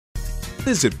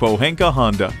Visit Pohanka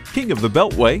Honda, King of the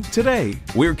Beltway, today.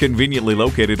 We're conveniently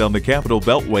located on the Capitol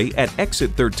Beltway at Exit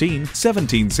 13,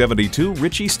 1772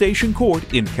 Ritchie Station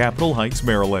Court in Capitol Heights,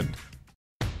 Maryland.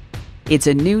 It's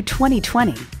a new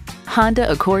 2020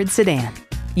 Honda Accord sedan.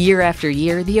 Year after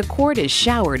year, the Accord is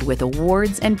showered with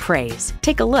awards and praise.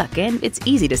 Take a look and it's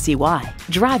easy to see why.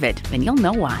 Drive it and you'll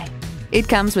know why. It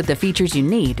comes with the features you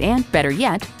need and, better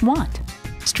yet, want.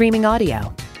 Streaming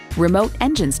audio, remote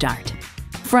engine start,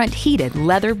 front heated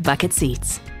leather bucket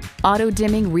seats,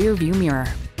 auto-dimming rear view mirror,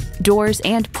 doors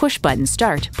and push-button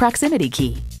start proximity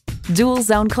key,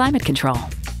 dual-zone climate control,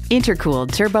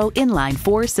 intercooled turbo inline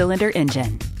 4-cylinder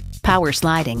engine, power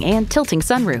sliding and tilting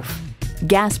sunroof,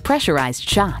 gas pressurized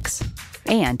shocks,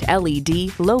 and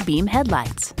LED low-beam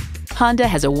headlights. Honda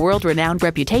has a world-renowned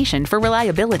reputation for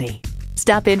reliability.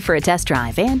 Stop in for a test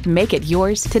drive and make it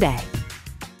yours today.